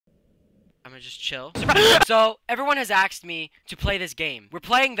I'm gonna just chill. So everyone has asked me to play this game. We're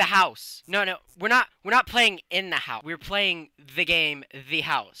playing the house. No, we're not playing in the house. We're playing the game, the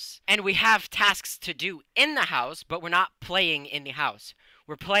house. And we have tasks to do in the house, but we're not playing in the house.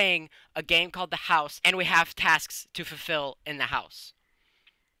 We're playing a game called the house, and we have tasks to fulfill in the house.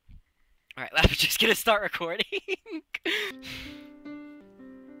 All right, I'm just gonna start recording.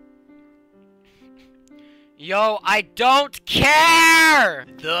 Yo, I don't care!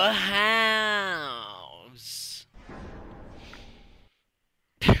 The house.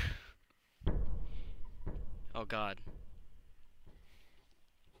 Oh god.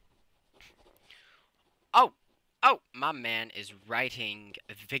 Oh, my man is writing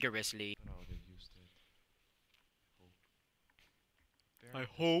vigorously. No, they used it. I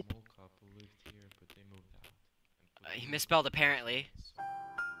hope. Small couple lived here, but they moved out. He misspelled apparently.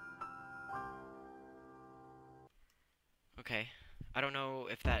 Okay. I don't know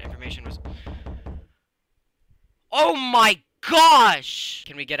if that information was... Oh my gosh!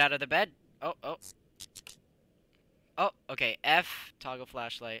 Can we get out of the bed? Oh. Oh, okay. F, toggle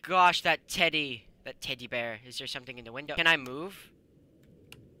flashlight. Gosh, that teddy bear. Is there something in the window? Can I move?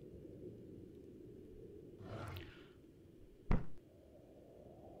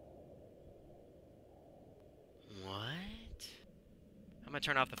 What? I'm gonna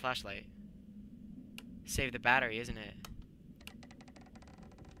turn off the flashlight. Save the battery, isn't it?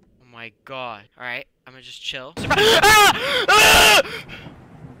 Oh my god. Alright, I'm gonna just chill. Did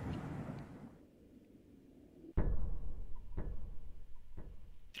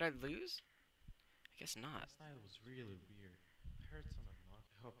I lose? I guess not. Last night was really weird. I heard someone knock.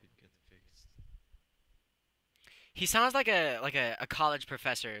 I hope it gets fixed. He sounds like a college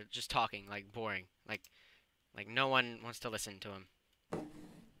professor just talking, like boring. Like no one wants to listen to him.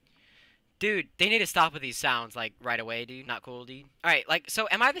 Dude, they need to stop with these sounds, like, right away, dude. Not cool, dude. Alright, like, so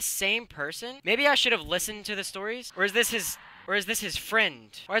am I the same person? Maybe I should have listened to the stories? Or is this his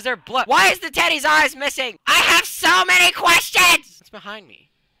friend? Or is there blood? Why is the teddy's eyes missing? I have so many questions! What's behind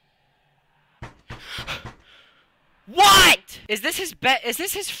me? What? Is this his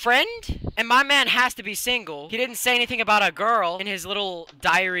friend? And my man has to be single. He didn't say anything about a girl in his little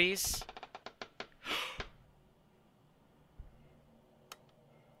diaries.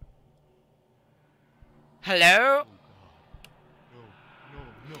 Hello? Oh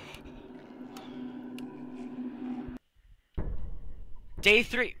god. No. Day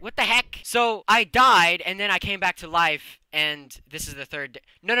 3. What the heck? So, I died, and then I came back to life, and this is the third day.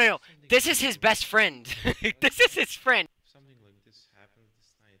 No. This is his best friend. This is his friend. If something like this happens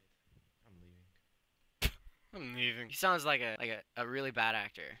this night, I'm leaving. I'm leaving. He sounds like a really bad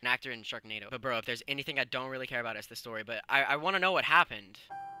actor. An actor in Sharknado. But bro, if there's anything I don't really care about, it's the story. But I want to know what happened.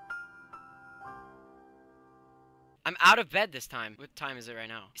 I'm out of bed this time. What time is it right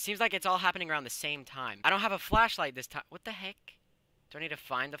now? It seems like it's all happening around the same time. I don't have a flashlight this time. What the heck? Do I need to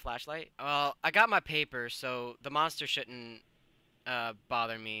find the flashlight? Well, I got my paper, so the monster shouldn't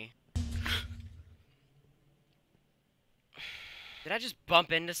bother me. Did I just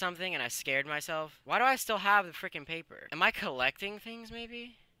bump into something and I scared myself? Why do I still have the freaking paper? Am I collecting things,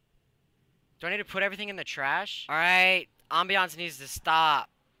 maybe? Do I need to put everything in the trash? Alright, ambiance needs to stop.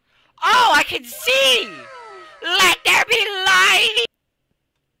 Oh, I can see! Let there be light!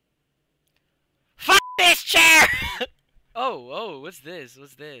 Fuck this chair! Oh, what's this?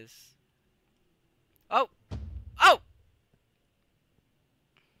 What's this? Oh!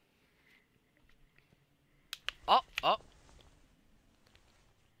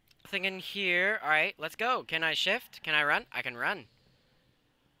 Nothing in here. Alright, let's go. Can I shift? Can I run? I can run.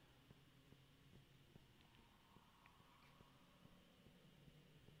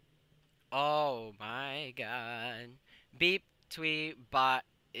 Oh my god. BepTweBot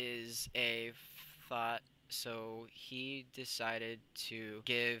is a thought, so he decided to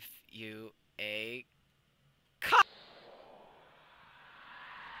give you a cut.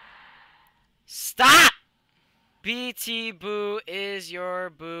 Stop! BT Boo is your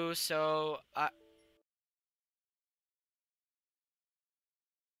boo, so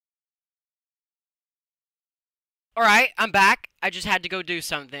Alright, I'm back. I just had to go do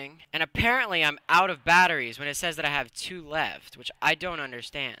something. And apparently I'm out of batteries when it says that I have 2 left, which I don't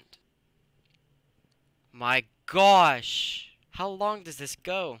understand. My gosh. How long does this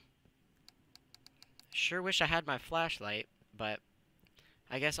go? Sure wish I had my flashlight, but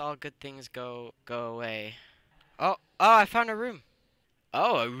I guess all good things go away. Oh, I found a room.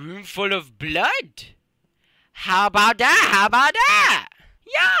 Oh, a room full of blood. How about that?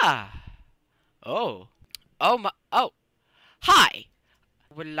 Yeah. Oh, hi.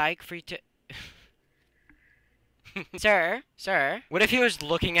 Would like for you to... Sir. What if he was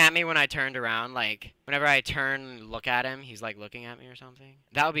looking at me when I turned around? Like, whenever I turn and look at him, he's like looking at me or something?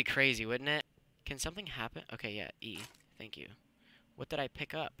 That would be crazy, wouldn't it? Can something happen? Okay, yeah, E. Thank you. What did I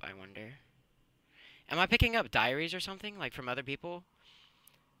pick up, I wonder? Am I picking up diaries or something, like from other people?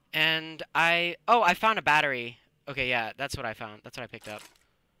 And oh, I found a battery. Okay, yeah, that's what I found. That's what I picked up.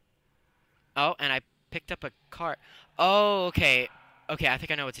 Oh, and I picked up a cart. Oh, okay. Okay, I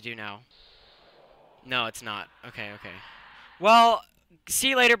think I know what to do now. No, it's not. Okay. Well, see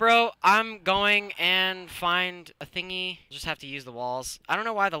you later, bro. I'm going and find a thingy. Just have to use the walls. I don't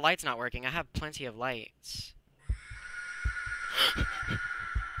know why the light's not working. I have plenty of lights.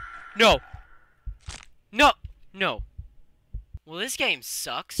 No. No. Well, this game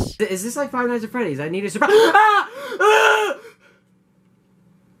sucks. Is this like Five Nights at Freddy's? I need a surprise. Ah! Ah!